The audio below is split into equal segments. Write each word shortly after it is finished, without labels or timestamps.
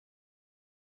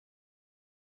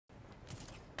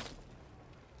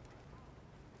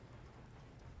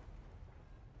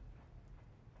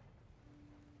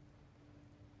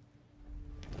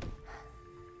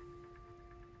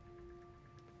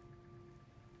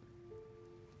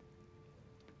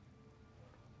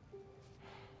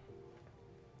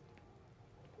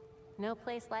No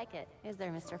place like it, is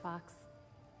there, Mr. Fox?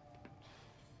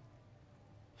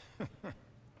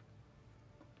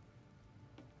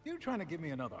 You trying to give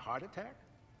me another heart attack?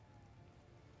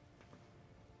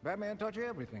 Batman taught you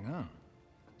everything, huh?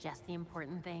 Just the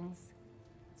important things.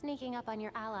 Sneaking up on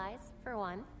your allies, for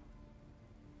one.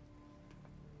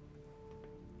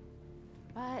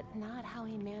 But not how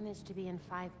he managed to be in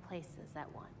 5 places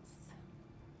at once.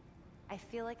 I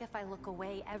feel like if I look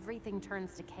away, everything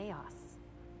turns to chaos.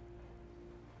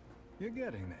 You're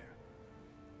getting there.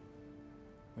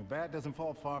 The bat doesn't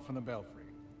fall far from the belfry.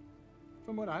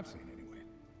 From what I've seen, anyway.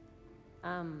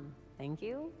 Thank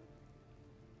you?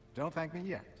 Don't thank me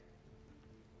yet.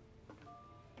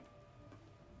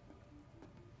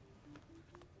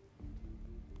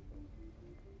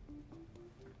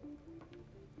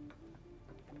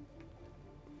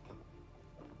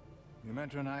 Your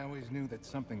mentor and I always knew that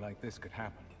something like this could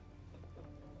happen.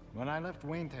 When I left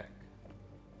Wayne Tech,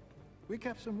 we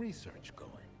kept some research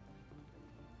going.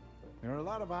 There are a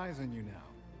lot of eyes on you now,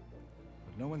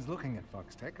 but no one's looking at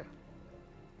Fox Tech.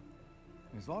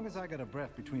 As long as I got a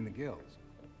breath between the gills,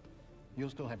 you'll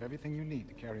still have everything you need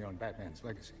to carry on Batman's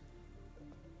legacy.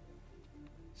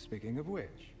 Speaking of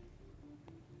which...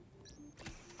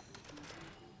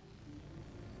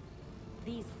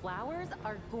 These flowers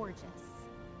are gorgeous.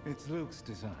 It's Luke's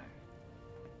design.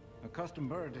 A custom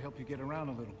bird to help you get around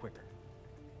a little quicker.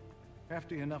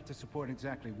 Hefty enough to support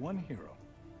exactly 1 hero.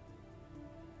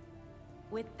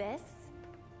 With this,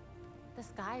 the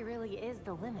sky really is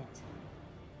the limit.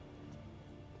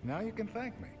 Now you can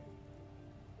thank me.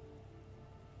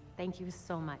 Thank you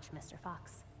so much, Mr.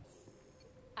 Fox.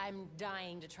 I'm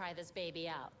dying to try this baby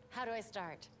out. How do I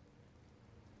start?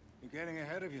 You're getting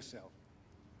ahead of yourself.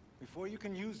 Before you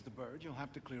can use the bird, you'll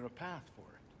have to clear a path for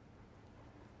it.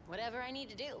 Whatever I need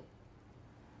to do.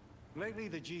 Lately,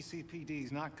 the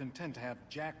GCPD's not content to have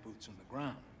jackboots on the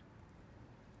ground.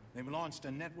 They've launched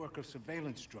a network of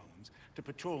surveillance drones to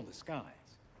patrol the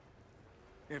skies.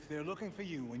 If they're looking for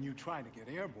you when you try to get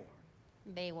airborne...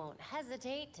 They won't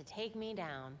hesitate to take me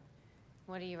down.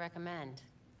 What do you recommend?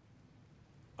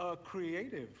 A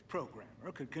creative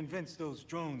programmer could convince those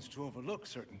drones to overlook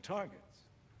certain targets.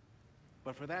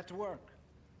 But for that to work,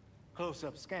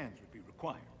 close-up scans would be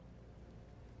required.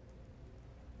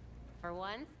 For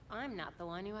once, I'm not the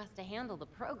one who has to handle the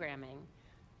programming.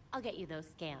 I'll get you those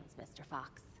scans, Mr.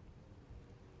 Fox.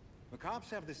 The cops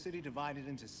have the city divided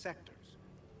into sectors,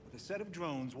 with a set of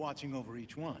drones watching over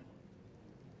each one.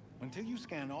 Until you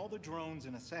scan all the drones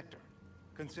in a sector,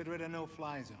 consider it a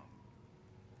no-fly zone.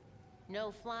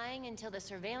 No flying until the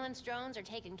surveillance drones are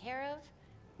taken care of?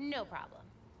 No problem.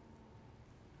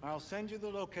 I'll send you the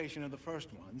location of the first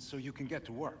one so you can get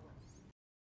to work.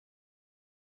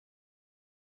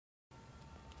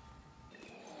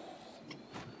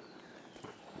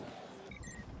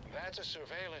 That's a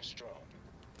surveillance drone.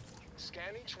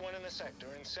 Scan each one in the sector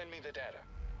and send me the data.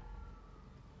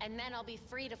 And then I'll be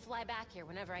free to fly back here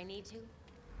whenever I need to?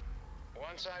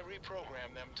 Once I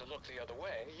reprogram them to look the other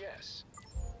way, yes.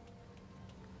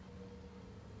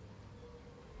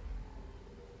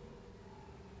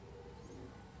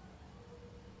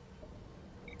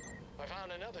 I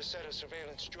found another set of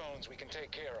surveillance drones we can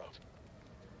take care of.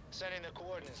 Sending the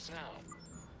coordinates now.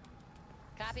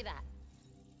 Copy that.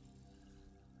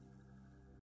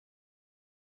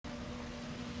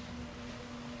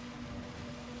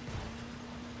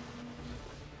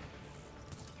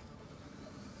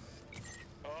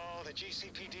 Oh, the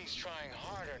GCPD's trying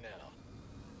harder now.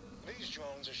 These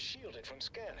drones are shielded from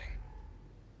scanning.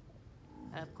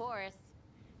 Of course.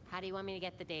 How do you want me to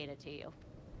get the data to you?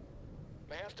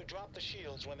 They have to drop the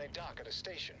shields when they dock at a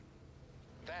station.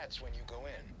 That's when you go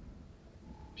in.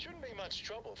 Shouldn't be much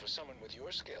trouble for someone with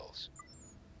your skills.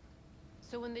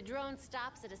 So when the drone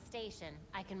stops at a station,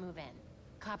 I can move in.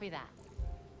 Copy that.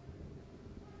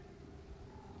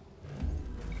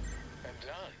 And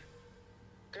done.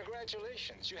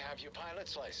 Congratulations, you have your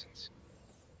pilot's license.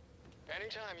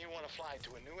 Anytime you want to fly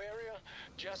to a new area,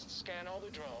 just scan all the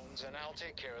drones and I'll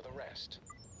take care of the rest.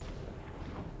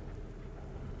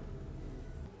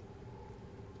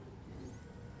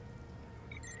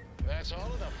 That's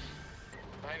all of them.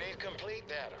 I need complete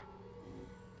data.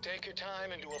 Take your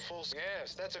time and do a full...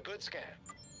 Yes, that's a good scan.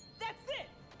 That's it!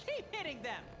 Keep hitting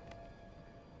them!